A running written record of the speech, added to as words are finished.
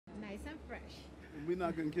We're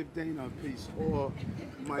not going to give Dana a piece or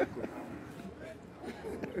Michael.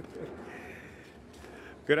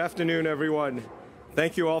 Good afternoon, everyone.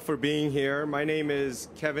 Thank you all for being here. My name is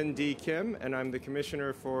Kevin D. Kim, and I'm the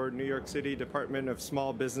Commissioner for New York City Department of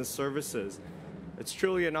Small Business Services. It's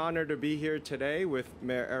truly an honor to be here today with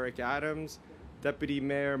Mayor Eric Adams, Deputy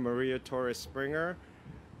Mayor Maria Torres-Springer.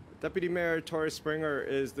 Deputy Mayor Torres-Springer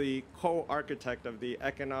is the co-architect of the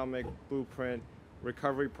Economic Blueprint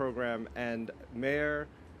Recovery Program, and Mayor,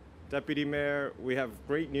 Deputy Mayor, we have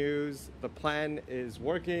great news. The plan is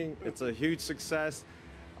working. It's a huge success.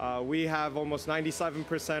 We have almost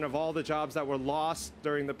 97% of all the jobs that were lost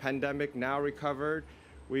during the pandemic now recovered.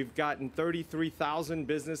 We've gotten 33,000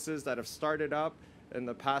 businesses that have started up in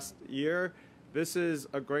the past year. This is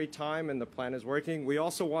a great time, and the plan is working. We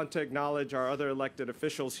also want to acknowledge our other elected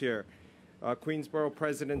officials here. Queensborough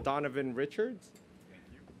President Donovan Richards.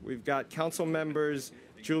 We've got council members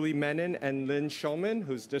Julie Menon and Lynn Shulman,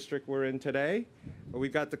 whose district we're in today.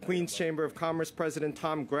 We've got the Queens Chamber of Commerce President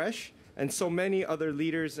Tom Gresh, and so many other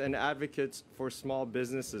leaders and advocates for small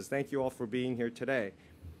businesses. Thank you all for being here today.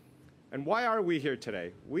 And why are we here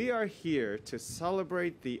today? We are here to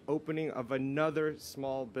celebrate the opening of another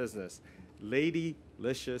small business,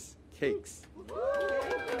 Ladylicious Cakes.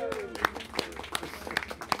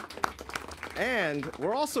 And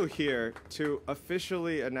we're also here to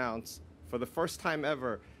officially announce, for the first time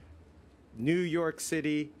ever, New York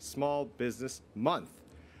City Small Business Month.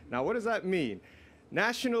 Now, what does that mean?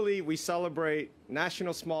 Nationally, we celebrate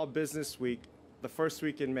National Small Business Week the first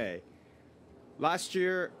week in May. Last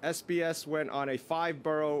year, SBS went on a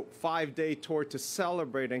 5-borough, 5-day tour to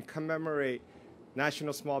celebrate and commemorate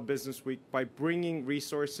National Small Business Week by bringing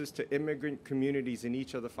resources to immigrant communities in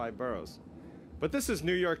each of the 5 boroughs. But this is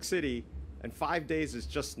New York City, and 5 days is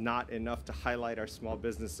just not enough to highlight our small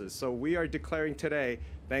businesses. So we are declaring today,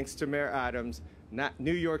 thanks to Mayor Adams,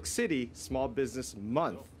 New York City Small Business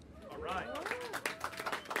Month. All right.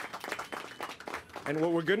 And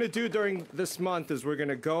what we're going to do during this month is we're going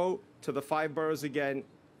to go to the 5 boroughs again.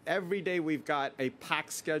 Every day we've got a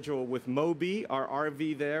packed schedule with Moby, our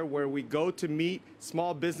RV there, where we go to meet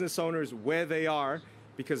small business owners where they are,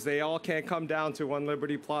 because they all can't come down to One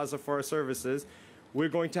Liberty Plaza for our services. We're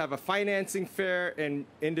going to have a financing fair in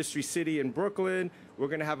Industry City in Brooklyn. We're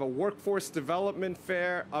going to have a workforce development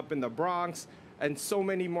fair up in the Bronx, and so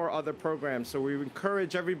many more other programs. So we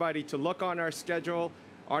encourage everybody to look on our schedule,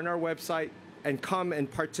 on our website, and come and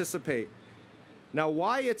participate. Now,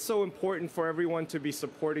 why it's so important for everyone to be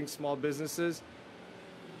supporting small businesses?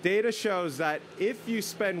 Data shows that if you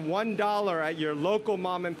spend $1 at your local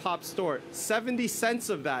mom and pop store, 70 cents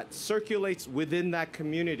of that circulates within that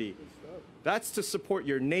community. That's to support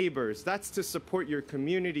your neighbors. That's to support your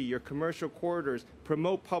community, your commercial corridors,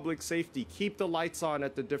 promote public safety, keep the lights on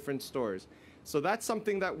at the different stores. So that's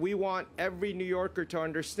something that we want every New Yorker to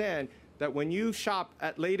understand, that when you shop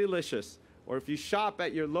at Ladylicious, or if you shop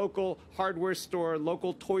at your local hardware store,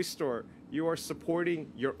 local toy store, you are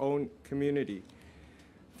supporting your own community.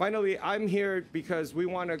 Finally, I'm here because we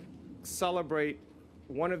want to celebrate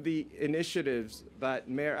one of the initiatives that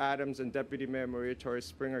Mayor Adams and Deputy Mayor Maria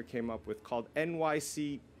Torres-Springer came up with, called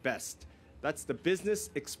NYC Best. That's the Business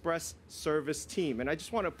Express Service Team. And I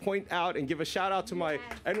just want to point out and give a shout out to my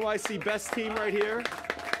NYC Best team right here.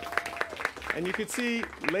 And you can see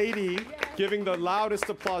Lady giving the loudest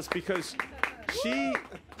applause because she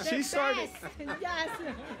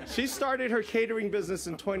started her catering business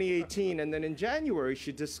in 2018, and then in January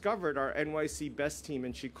she discovered our NYC Best team,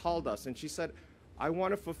 and she called us and she said, I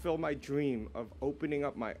want to fulfill my dream of opening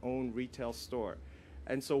up my own retail store.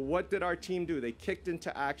 And so what did our team do? They kicked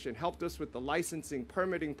into action, helped us with the licensing,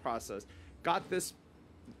 permitting process, got this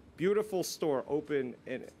beautiful store open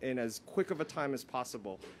in as quick of a time as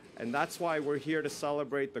possible. And that's why we're here to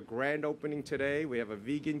celebrate the grand opening today. We have a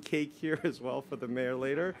vegan cake here as well for the mayor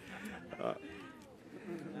later.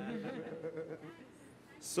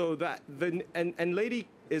 And Lady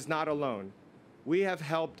is not alone. We have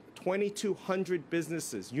helped 2,200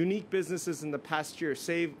 businesses, unique businesses in the past year,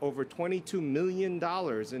 save over $22 million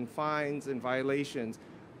in fines and violations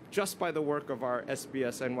just by the work of our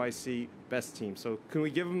SBS NYC Best team. So can we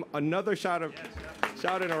give them another shout and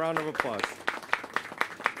a round of applause?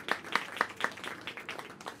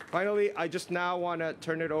 Finally, I just now want to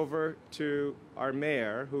turn it over to our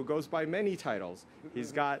mayor, who goes by many titles.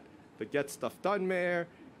 He's got the Get Stuff Done mayor.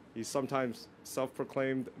 He's sometimes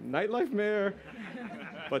self-proclaimed nightlife mayor.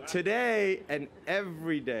 But today and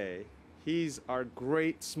every day, he's our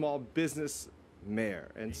great small business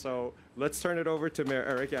mayor. And so let's turn it over to Mayor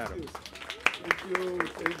Eric Adams. Thank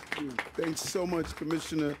you. Thanks so much,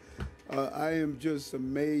 Commissioner. I am just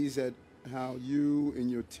amazed at how you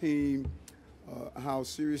and your team, how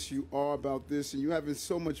serious you are about this, and you're having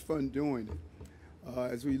so much fun doing it.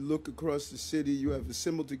 As we look across the city, you have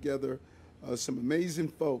assembled together some amazing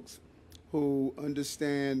folks who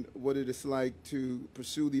understand what it is like to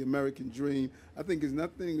pursue the American dream. I think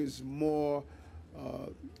nothing is more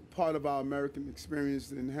part of our American experience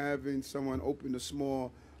than having someone open a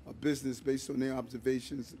small business based on their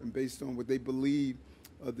observations and based on what they believe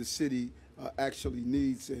the city actually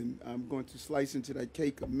needs. And I'm going to slice into that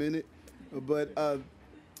cake a minute. But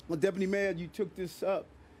well, Deputy Mayor, you took this up,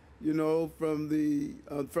 you know, from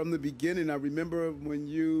the beginning. I remember when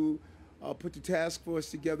you put the task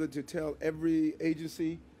force together to tell every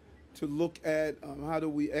agency to look at how do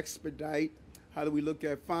we expedite, how do we look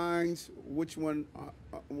at fines, which ones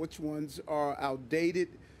are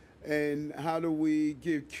outdated, and how do we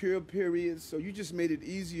give cure periods. So you just made it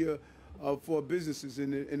easier for businesses,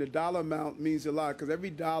 and the dollar amount means a lot, because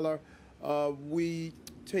every dollar we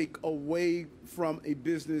take away from a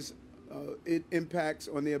business, it impacts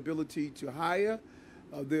on their ability to hire,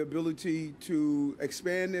 their ability to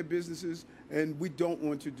expand their businesses, and we don't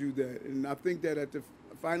want to do that. And I think that at the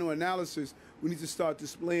final analysis, we need to start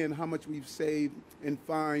displaying how much we've saved in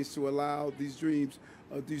fines to allow these dreams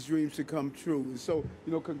to come true. And so,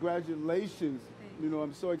 you know, congratulations. You know,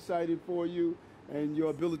 I'm so excited for you and your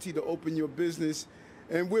ability to open your business.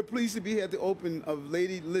 And we're pleased to be here at the open of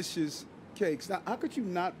Lady Licious Cakes. Now, how could you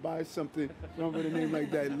not buy something from a name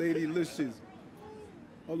like that, Lady Licious?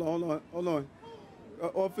 Hold on.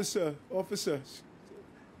 Officer,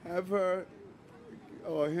 have her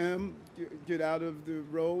or him get out of the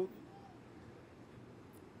road.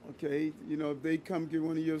 Okay, you know, if they come get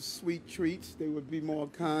one of your sweet treats, they would be more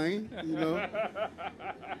kind, you know.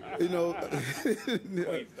 You know,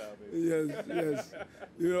 yes.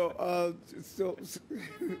 You know, so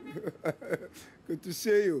good to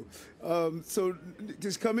see you. So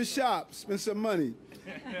just come and shop, spend some money.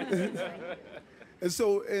 And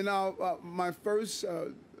so in my first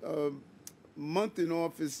months in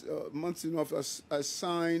office, I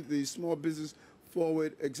signed the Small Business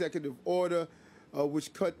Forward Executive Order,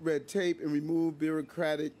 which cut red tape and removed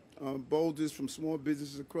bureaucratic boulders from small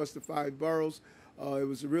businesses across the 5 boroughs. It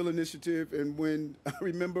was a real initiative, and I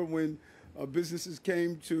remember when businesses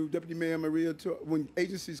came to Deputy Mayor when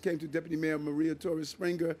agencies came to Deputy Mayor Maria Torres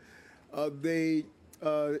Springer, they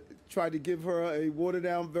tried to give her a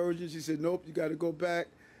watered-down version. She said, "Nope, you got to go back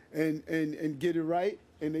and get it right,"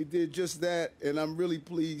 and they did just that. And I'm really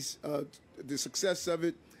pleased the success of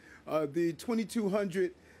it. The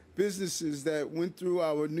 2,200 businesses that went through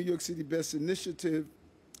our New York City Best Initiative,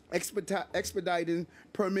 expediting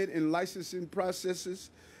permit and licensing processes,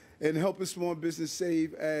 and helping small business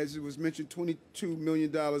save, as it was mentioned, $22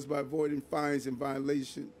 million by avoiding fines and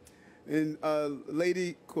violation. And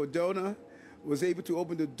Lady Cordona was able to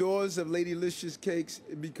open the doors of Lady Licious Cakes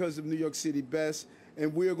because of New York City Best,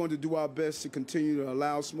 and we're going to do our best to continue to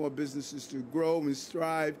allow small businesses to grow and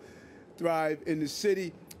thrive in the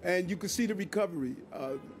city. And you can see the recovery.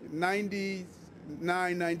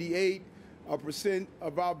 98%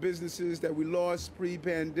 of our businesses that we lost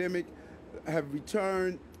pre-pandemic have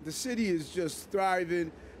returned. The city is just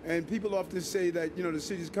thriving, and people often say that, you know, the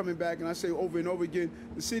city's coming back, and I say over and over again,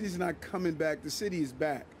 the city's not coming back, the city is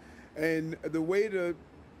back. And the way to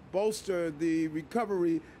bolster the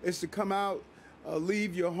recovery is to come out,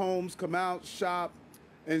 leave your homes, come out, shop,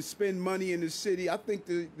 and spend money in the city. I think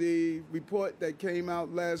the report that came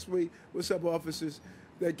out last week, what's up, officers,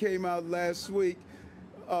 that came out last week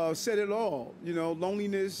said it all. You know,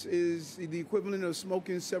 loneliness is the equivalent of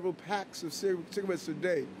smoking several packs of cigarettes a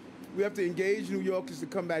day. We have to engage New Yorkers to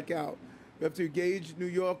come back out. We have to engage New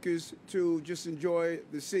Yorkers to just enjoy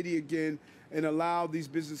the city again and allow these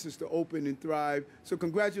businesses to open and thrive. So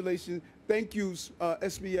congratulations. Thank you,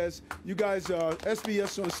 SBS. You guys are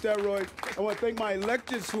SBS on steroids. I want to thank my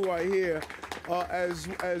electeds who are here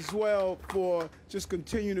as well for just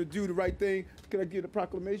continuing to do the right thing. Can I get a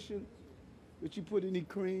proclamation? Did you put any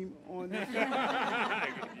cream on it?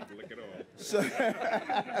 Lick it off. So,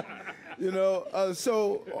 you know,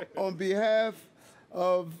 so on behalf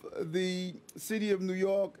of the City of New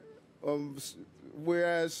York,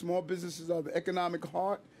 whereas small businesses are the economic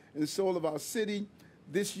heart and soul of our city,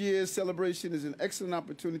 this year's celebration is an excellent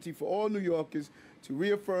opportunity for all New Yorkers to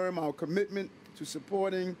reaffirm our commitment to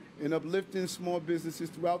supporting and uplifting small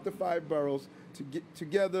businesses throughout the 5 boroughs.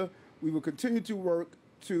 Together, we will continue to work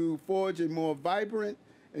to forge a more vibrant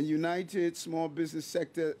and united small business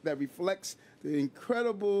sector that reflects the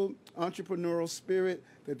incredible entrepreneurial spirit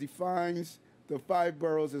that defines the 5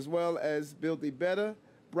 boroughs, as well as build a better,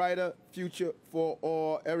 brighter future for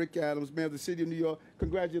all. Eric Adams, Mayor of the City of New York,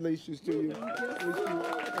 congratulations to you. Thank you so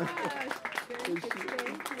much. Thank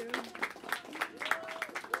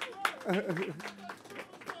you.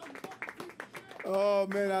 Oh,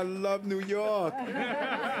 man, I love New York.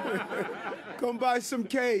 Come buy some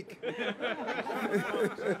cake.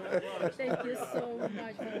 Thank you so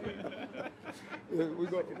much.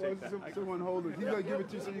 Yeah, someone hold it. He's going to give it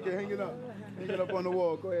to you so you can hang it up. Hang it up on the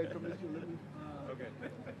wall. Go ahead, Commissioner.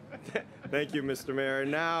 Okay. Thank you, Mr. Mayor.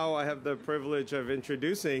 Now I have the privilege of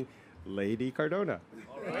introducing Lady Cardona.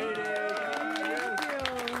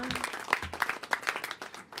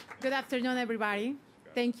 Good afternoon, everybody.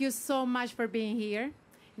 Thank you so much for being here.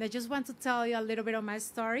 And I just want to tell you a little bit of my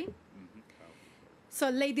story. So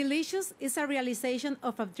Lady Licious is a realization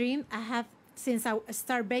of a dream I have since I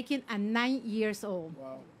started baking at 9 years old.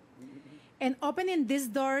 Wow. And opening these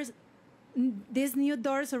new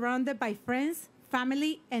doors surrounded by friends,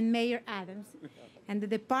 family, and Mayor Adams. And the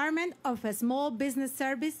Department of a Small Business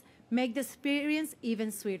Service make the experience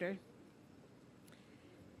even sweeter.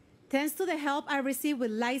 Thanks to the help I received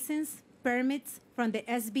with license, permits from the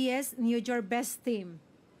SBS New York Best team,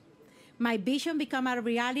 my vision became a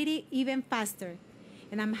reality even faster.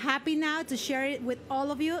 And I'm happy now to share it with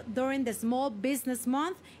all of you during the Small Business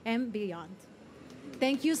Month and beyond.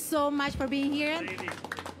 Thank you so much for being here.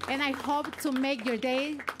 And I hope to make your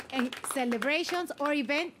day and celebrations or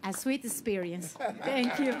event a sweet experience.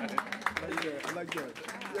 Thank you. I like that.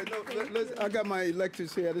 Yeah, no, I got my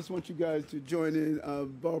electors here. I just want you guys to join in.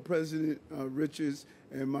 Borough President Richards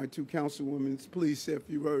and my two councilwomen, please say a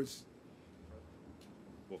few words.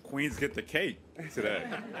 Well, Queens get the cake today.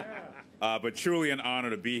 But truly an honor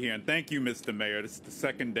to be here. And thank you, Mr. Mayor. This is the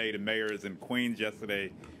second day the mayor is in Queens.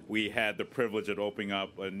 Yesterday, we had the privilege of opening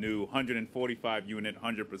up a new 145-unit,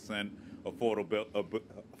 100%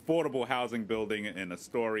 affordable housing building in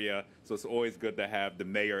Astoria. So it's always good to have the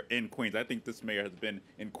mayor in Queens. I think this mayor has been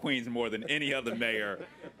in Queens more than any other mayor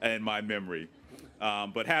in my memory.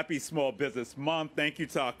 But happy Small Business Month. Thank you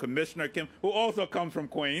to our Commissioner, Kim, who also comes from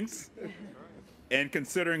Queens. And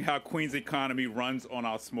considering how Queens' economy runs on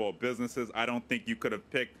our small businesses, I don't think you could have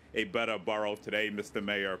picked a better borough today, Mr.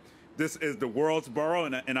 Mayor. This is the world's borough,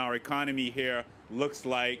 and our economy here looks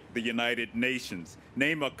like the United Nations.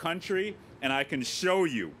 Name a country, and I can show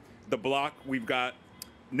you the block we've got.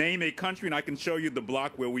 Name a country, and I can show you the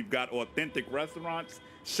block where we've got authentic restaurants,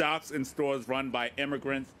 shops, and stores run by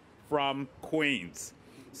immigrants from Queens.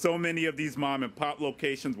 So many of these mom and pop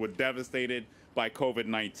locations were devastated by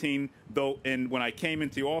COVID-19, though when I came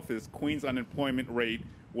into office, Queens' unemployment rate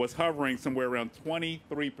was hovering somewhere around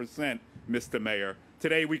 23%, Mr. Mayor.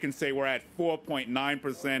 Today we can say we're at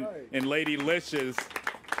 4.9%, and Lady Licious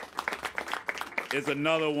is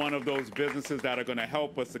another one of those businesses that are going to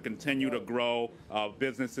help us to continue to grow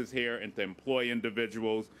businesses here and to employ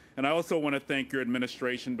individuals. And I also want to thank your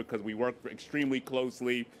administration because we worked extremely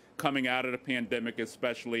closely coming out of the pandemic,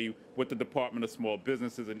 especially with the Department of Small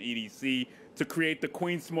Businesses and EDC, to create the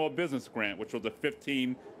Queens Small Business Grant, which was a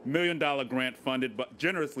 $15 million grant funded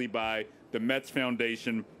generously by the Metz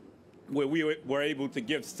Foundation, where we were able to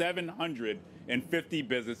give 750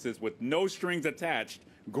 businesses with no strings attached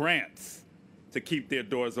grants to keep their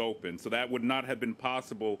doors open. So that would not have been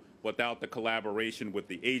possible without the collaboration with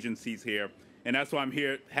the agencies here. And that's why I'm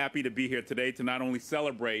here, happy to be here today to not only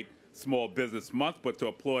celebrate Small Business Month, but to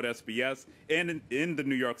applaud SBS and in the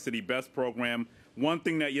New York City Best program. One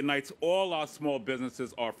thing that unites all our small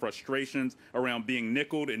businesses are frustrations around being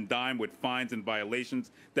nickeled and dimed with fines and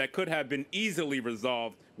violations that could have been easily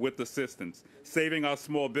resolved with assistance. Saving our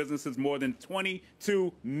small businesses more than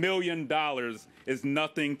 $22 million is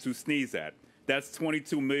nothing to sneeze at. That's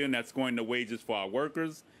 $22 million that's going to wages for our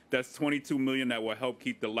workers. That's $22 million that will help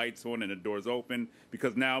keep the lights on and the doors open,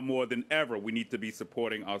 because now more than ever, we need to be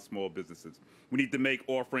supporting our small businesses. We need to make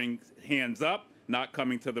offering hands up, not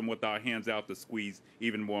coming to them with our hands out to squeeze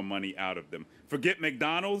even more money out of them. Forget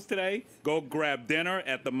McDonald's today. Go grab dinner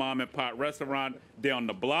at the mom and pop restaurant down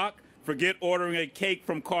the block. Forget ordering a cake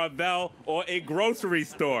from Carvel or a grocery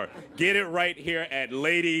store. Get it right here at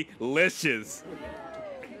Lady Licious.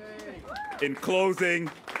 In closing,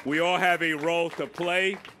 we all have a role to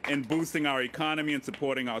play in boosting our economy and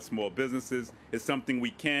supporting our small businesses. It's something we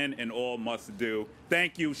can and all must do.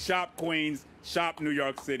 Thank you. Shop Queens, shop New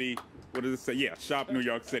York City. What does it say? Yeah, shop New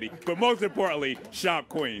York City. But most importantly, shop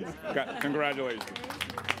Queens. Congratulations.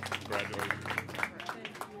 Congratulations.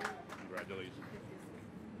 Congratulations.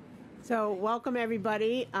 So welcome,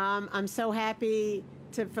 everybody. I'm so happy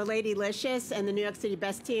for Lady Licious and the New York City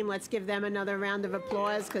Best team. Let's give them another round of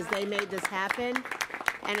applause because they made this happen.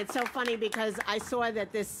 And it's so funny because I saw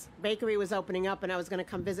that this bakery was opening up, and I was going to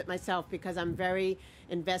come visit myself because I'm very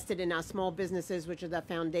invested in our small businesses, which are the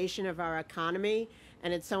foundation of our economy.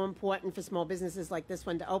 And it's so important for small businesses like this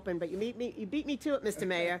one to open. But you beat me to it, Mr.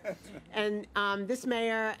 Mayor. And this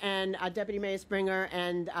mayor and our Deputy Mayor Springer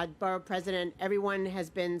and our borough president, everyone has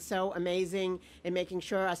been so amazing in making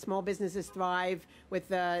sure our small businesses thrive with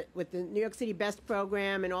the New York City Best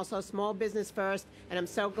program and also Small Business First. And I'm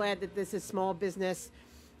so glad that this is Small Business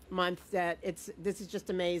Month. This is just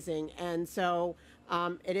amazing. And so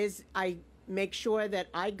I make sure that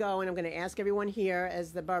I go, and I'm going to ask everyone here,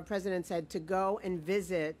 as the borough president said, to go and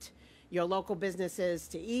visit your local businesses,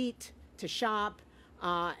 to eat, to shop.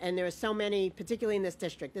 And there are so many, particularly in this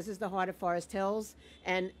district. This is the heart of Forest Hills.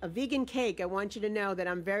 And a vegan cake, I want you to know that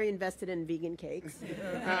I'm very invested in vegan cakes.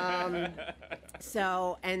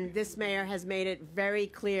 And this mayor has made it very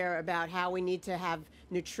clear about how we need to have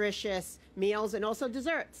nutritious meals and also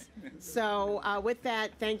desserts. So with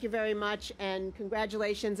that, thank you very much and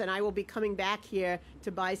congratulations. And I will be coming back here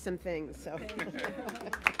to buy some things. So.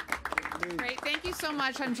 Great. Thank you so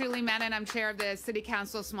much. I'm Julie Menon. I'm chair of the City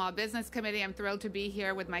Council Small Business Committee. I'm thrilled to be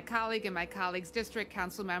here with my colleague and my colleague's district,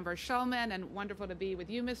 Councilmember Shulman, and wonderful to be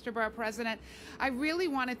with you, Mr. Borough President. I really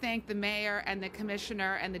want to thank the mayor and the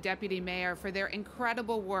commissioner and the deputy mayor for their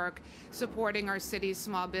incredible work supporting our city's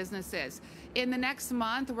small businesses. In the next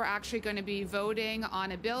month, we're actually going to be voting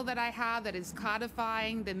on a bill that I have that is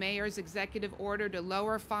codifying the mayor's executive order to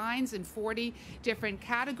lower fines in 40 different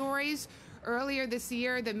categories. Earlier this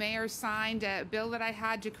year, the mayor signed a bill that I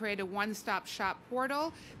had to create a one-stop shop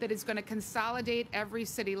portal that is going to consolidate every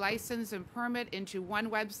city license and permit into one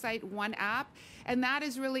website, one app. And that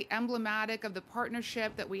is really emblematic of the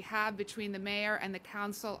partnership that we have between the mayor and the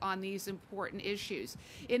council on these important issues.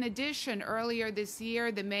 In addition, earlier this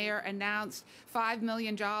year, the mayor announced $5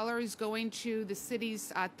 million going to the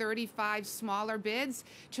city's 35 smaller bids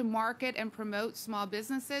to market and promote small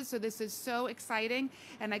businesses. So this is so exciting,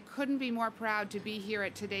 and I couldn't be more proud to be here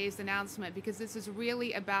at today's announcement because this is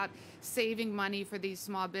really about saving money for these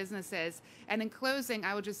small businesses. And in closing,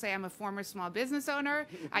 I will just say I'm a former small business owner.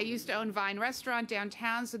 I used to own Vine Restaurant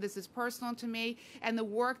downtown, so this is personal to me. And the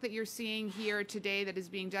work that you're seeing here today that is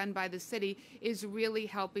being done by the city is really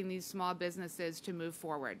helping these small businesses to move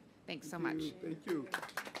forward. Thanks so much. Thank you.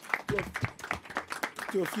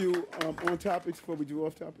 Do a few on topics before we do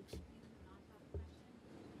off topics.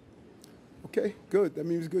 Okay, good. That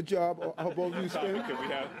means good job. I hope all of you stay.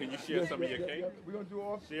 Can you share some of your cake? We're going to do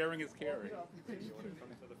off. Sharing is caring.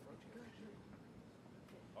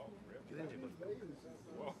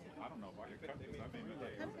 Well, I don't know about your cut this. I mean,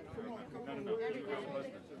 no.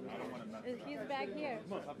 I don't want to mess it up. He's back here.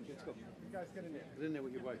 Come on, let's go. You guys get in there. Get in there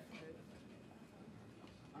with your wife.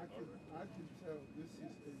 I can tell this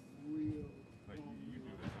is a real.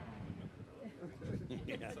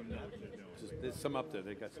 Yeah. There's some up there.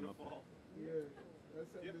 They got some up there. Yeah,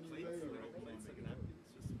 that's something amazing. I can tell.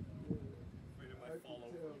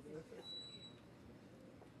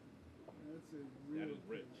 That's a real. That is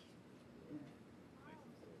rich.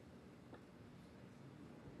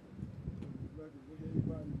 Look at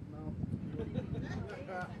anybody's mouth.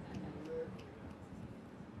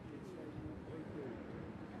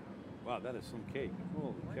 Wow, that is some cake.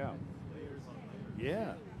 Holy cow.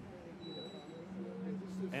 Yeah.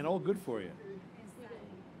 And all good for you.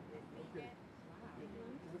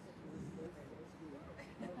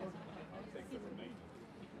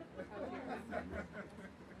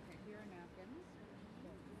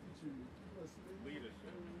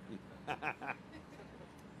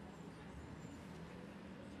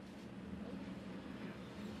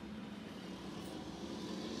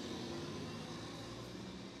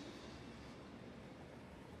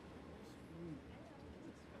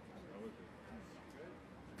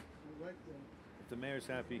 If the mayor's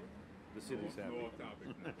happy, the city's happy.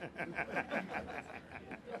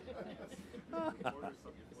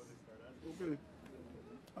 Okay.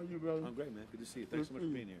 How you, brother? I'm great, man. Good to see you. Thanks so much for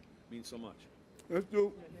being here. Means so much. Let's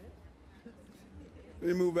do. Let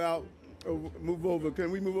me move out. Move over.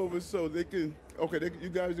 Can we move over so they can? Okay, you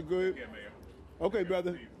guys are good. Yeah, Mayor. Okay,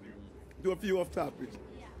 brother. Do a few off topics.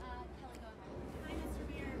 Hi, Mr.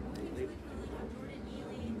 Mayor. My name is Jordan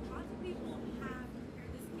Neely. Lots of people have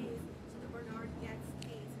compared this case to the Bernard Getz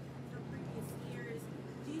case from previous years.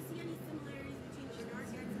 Do you see any similarities between the Bernard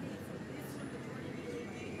Getz case and this from the Jordan Neely?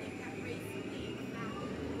 Do you think that race may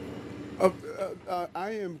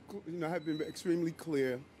I am, have been extremely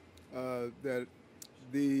clear that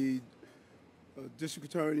the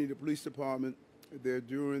district attorney, the police department, they're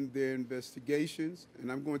doing their investigations,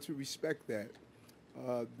 and I'm going to respect that.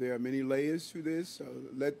 There are many layers to this.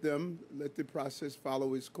 Let the process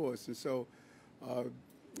follow its course. And so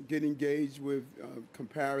get engaged with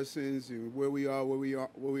comparisons and where we are, where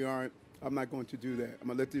we aren't. I'm not going to do that. I'm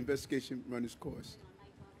going to let the investigation run its course.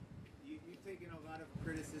 You've taken a lot of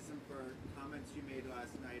criticism for comments you made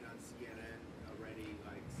last night on CNN already,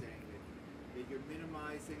 like saying that you're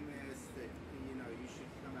minimizing this, that you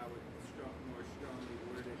should come out with more strongly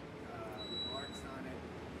worded remarks on it.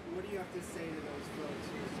 What do you have to say to those folks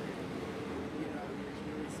who say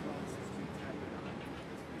your response is too tepid on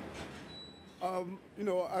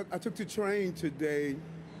this? I took the train today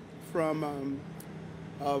from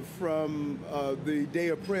the day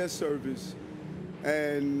of prayer service,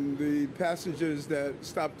 and the passengers that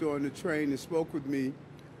stopped on the train and spoke with me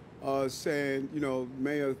saying,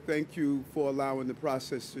 Mayor, thank you for allowing the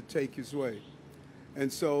process to take its way.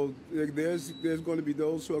 And so there's going to be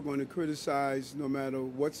those who are going to criticize no matter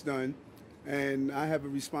what's done, and I have a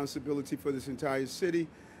responsibility for this entire city,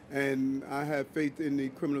 and I have faith in the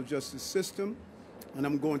criminal justice system, and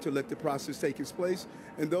I'm going to let the process take its place.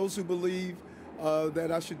 And those who believe that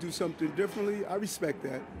I should do something differently, I respect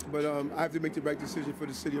that, but I have to make the right decision for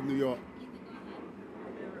the city of New York.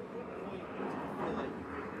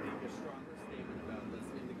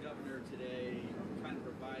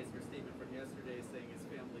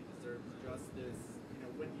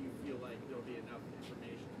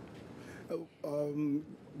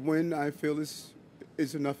 When I feel is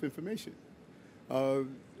enough information.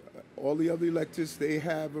 All the other electeds, they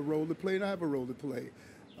have a role to play, and I have a role to play.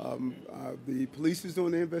 The police is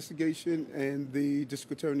doing their investigation, and the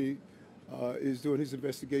district attorney is doing his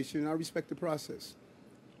investigation. I respect the process.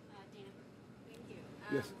 Dana, thank you.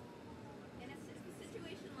 Yes. In a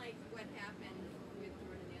situation like what happened with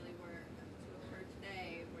Jordan Neely, where to occur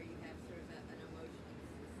today, where you have sort of an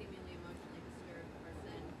seemingly emotionally disturbed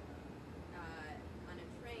person on a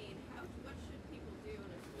train, what should people do in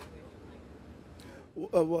a situation like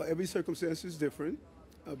that? Well, every circumstance is different,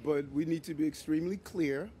 but we need to be extremely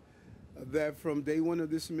clear that from day one of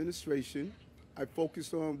this administration, I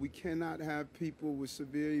focused on we cannot have people with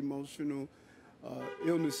severe emotional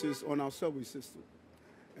illnesses on our subway system.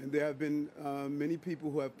 And there have been many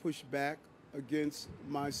people who have pushed back against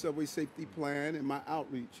my subway safety plan and my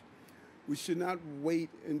outreach. We should not wait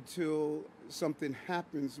until something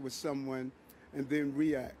happens with someone and then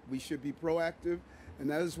react. We should be proactive, and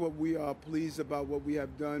that is what we are pleased about what we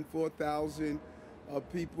have done. 4,000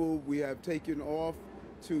 people we have taken off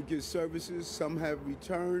to get services. Some have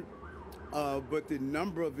returned, but the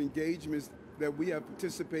number of engagements that we have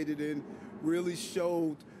participated in really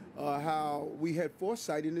showed how we had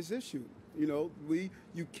foresight in this issue.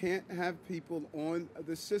 You can't have people on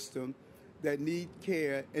the system that need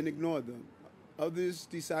care and ignore them. Others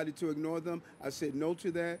decided to ignore them. I said no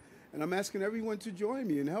to that, and I'm asking everyone to join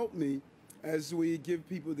me and help me as we give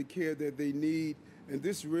people the care that they need, and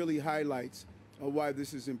this really highlights why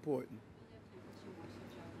this is important.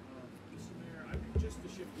 Mr. Mayor, just to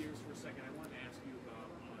shift gears for a second, I wanted to ask you about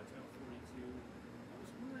Title 42. I was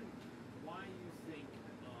wondering why you think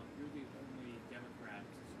you're the only Democrat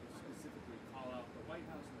to specifically call out the White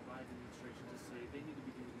House and the Biden administration to say they need to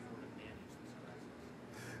be doing more to manage this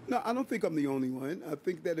crisis. No, I don't think I'm the only one. I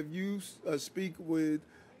think that if you speak with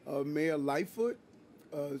Mayor Lightfoot,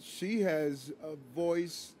 she has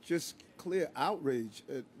voiced just clear outrage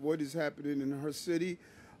at what is happening in her city.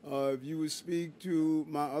 If you would speak to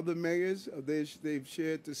my other mayors, they've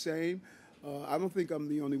shared the same. I don't think I'm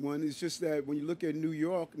the only one. It's just that when you look at New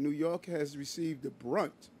York has received the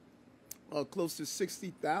brunt, close to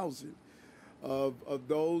 60,000 of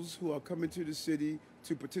those who are coming to the city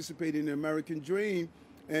to participate in the American dream,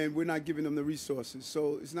 and we're not giving them the resources.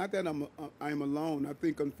 So it's not that I'm alone. I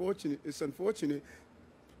think it's unfortunate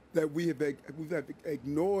that we've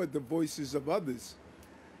ignored the voices of others.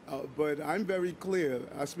 But I'm very clear.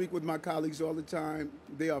 I speak with my colleagues all the time.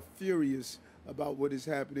 They are furious about what is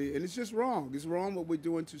happening, and it's just wrong. It's wrong what we're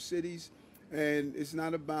doing to cities, and it's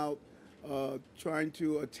not about trying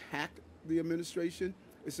to attack the administration.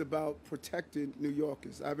 It's about protecting New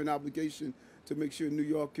Yorkers. I have an obligation to make sure New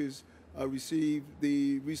Yorkers receive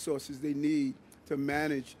the resources they need to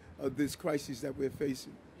manage this crisis that we're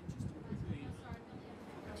facing.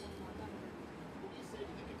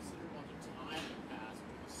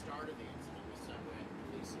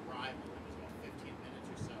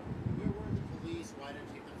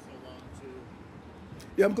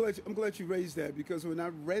 Yeah, I'm glad you raised that, because when I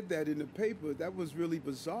read that in the paper, that was really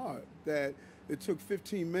bizarre that it took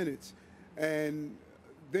 15 minutes. And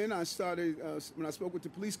then I started, when I spoke with the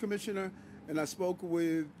police commissioner and I spoke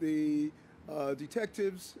with the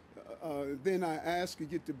detectives, then I asked to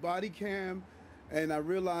get the body cam, and I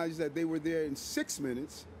realized that they were there in 6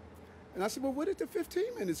 minutes. And I said, well, where did the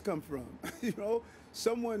 15 minutes come from? You know,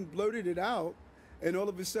 someone blurted it out, and all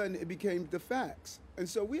of a sudden it became the facts. And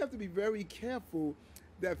so we have to be very careful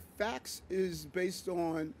that facts is based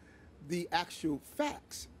on the actual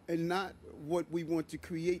facts and not what we want to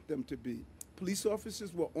create them to be. Police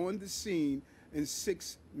officers were on the scene in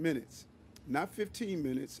 6 minutes, not 15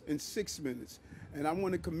 minutes, in 6 minutes. And I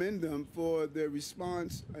want to commend them for their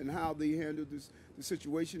response and how they handled the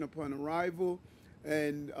situation upon arrival.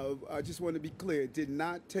 And I just want to be clear, it did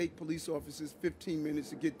not take police officers 15 minutes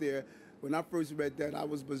to get there. When I first read that, that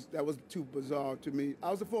was too bizarre to me.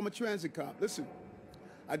 I was a former transit cop. Listen,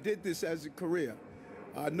 I did this as a career.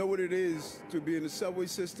 I know what it is to be in the subway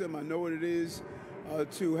system. I know what it is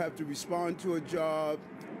to have to respond to a job,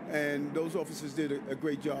 and those officers did a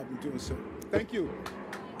great job in doing so. Thank you.